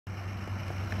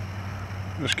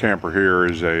This camper here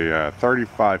is a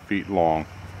 35 feet long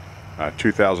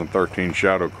 2013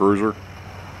 Shadow Cruiser.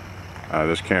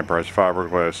 This camper has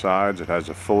fiberglass sides. It has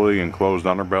a fully enclosed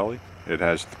underbelly. It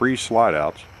has 3 slide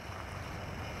outs.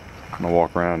 I'm going to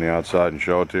walk around the outside and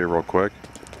show it to you real quick.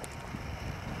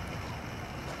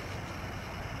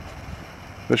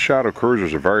 This Shadow Cruiser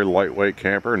is a very lightweight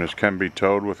camper, and this can be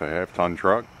towed with a half-ton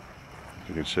truck. As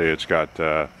you can see, it's got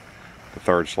the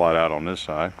 3rd slide out on this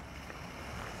side.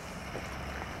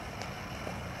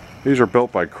 These are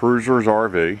built by Cruisers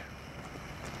RV.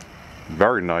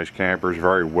 Very nice campers,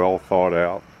 very well thought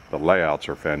out. The layouts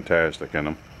are fantastic in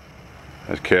them. It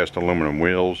has cast aluminum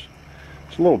wheels.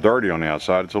 It's a little dirty on the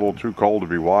outside. It's a little too cold to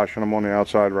be washing them on the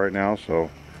outside right now, so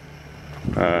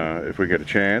if we get a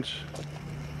chance,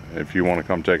 if you want to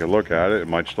come take a look at it, it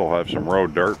might still have some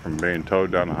road dirt from being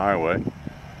towed down the highway.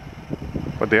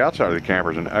 But the outside of the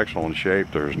camper is in excellent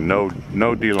shape. There's no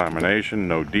delamination,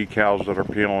 no decals that are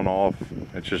peeling off.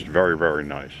 It's just very, very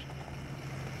nice.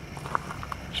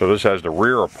 So this has the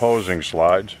rear opposing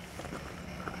slides,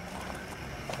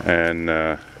 and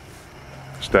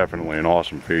it's definitely an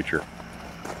awesome feature.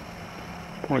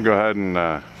 I'm going to go ahead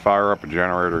and fire up a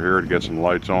generator here to get some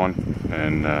lights on,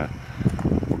 and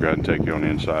we'll go ahead and take you on the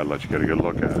inside, let you get a good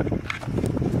look at it.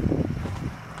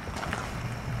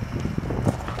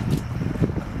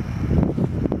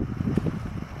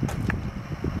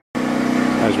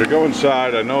 As we go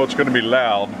inside, I know it's going to be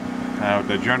loud with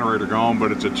the generator going,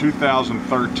 but it's a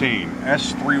 2013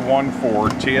 S314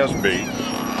 TSB.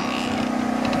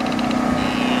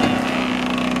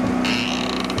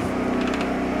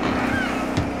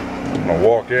 I'm going to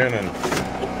walk in and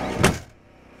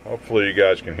hopefully you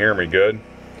guys can hear me good.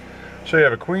 So you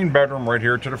have a queen bedroom right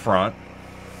here to the front.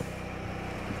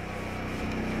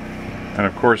 And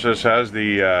of course this has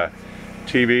the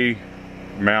TV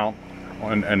mount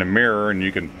and a mirror, and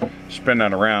you can spin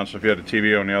that around, so if you had a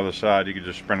TV on the other side you could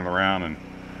just spin it around and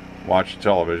watch the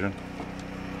television.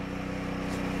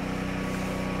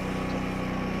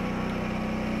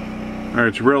 And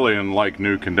it's really in like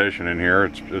new condition in here.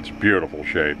 It's beautiful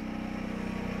shape.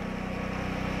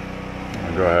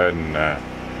 I'll go ahead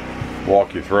and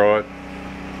walk you through it.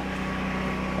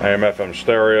 AM/FM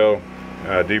stereo,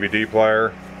 DVD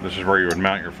player. This is where you would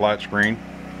mount your flat screen.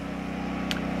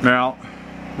 Now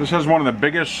this has one of the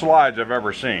biggest slides I've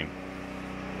ever seen.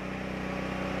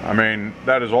 I mean,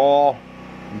 that is all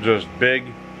just big,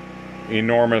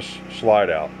 enormous slide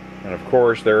out. And of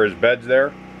course there is beds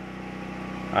there.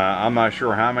 I'm not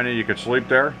sure how many you could sleep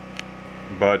there,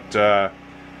 but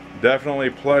definitely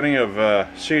plenty of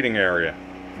seating area.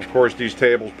 Of course these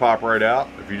tables pop right out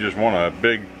if you just want a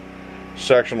big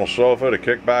sectional sofa to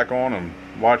kick back on and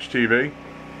watch TV.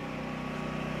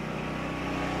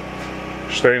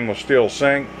 Stainless steel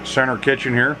sink, center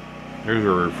kitchen here. There's a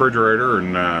refrigerator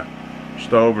and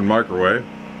stove and microwave.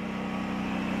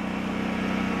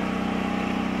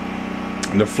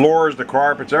 And the floors, the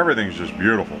carpets, everything's just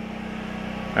beautiful.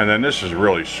 And then this is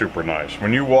really super nice.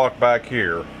 When you walk back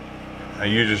here,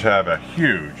 you just have a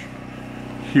huge,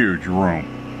 huge room.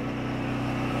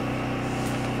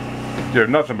 You have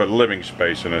nothing but living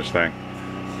space in this thing.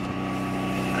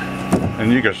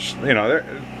 And you can, you know,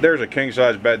 there's a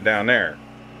king-size bed down there.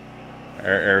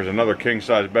 There's another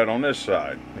king-size bed on this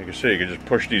side. You can see you can just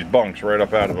push these bunks right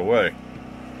up out of the way.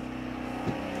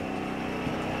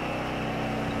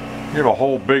 You have a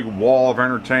whole big wall of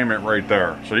entertainment right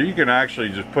there. So you can actually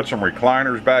just put some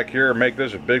recliners back here and make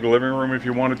this a big living room if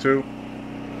you wanted to.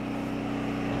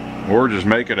 Or just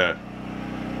make it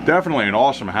definitely an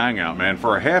awesome hangout, man.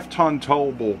 For a half-ton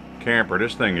towable camper,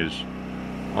 this thing is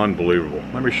unbelievable.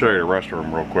 Let me show you the rest of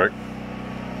them real quick.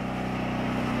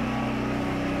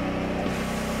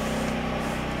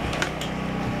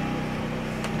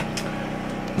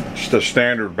 Just a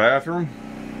standard bathroom.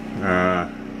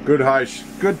 Good,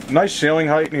 nice ceiling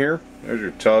height in here. There's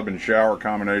your tub and shower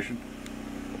combination.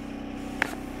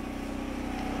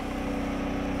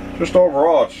 Just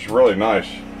overall, it's just really nice.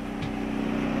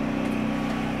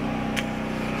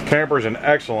 Camper's in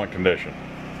excellent condition.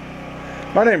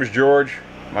 My name is George.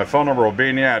 My phone number will be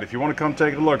in the ad if you want to come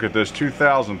take a look at this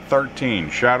 2013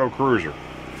 Shadow Cruiser.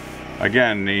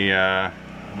 Again, we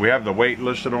have the weight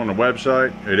listed on the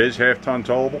website. It is half-ton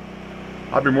towable.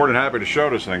 I'd be more than happy to show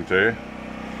this thing to you,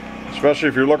 especially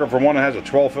if you're looking for one that has a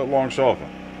 12-foot long sofa.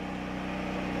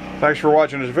 Thanks for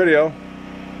watching this video,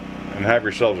 and have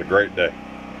yourselves a great day.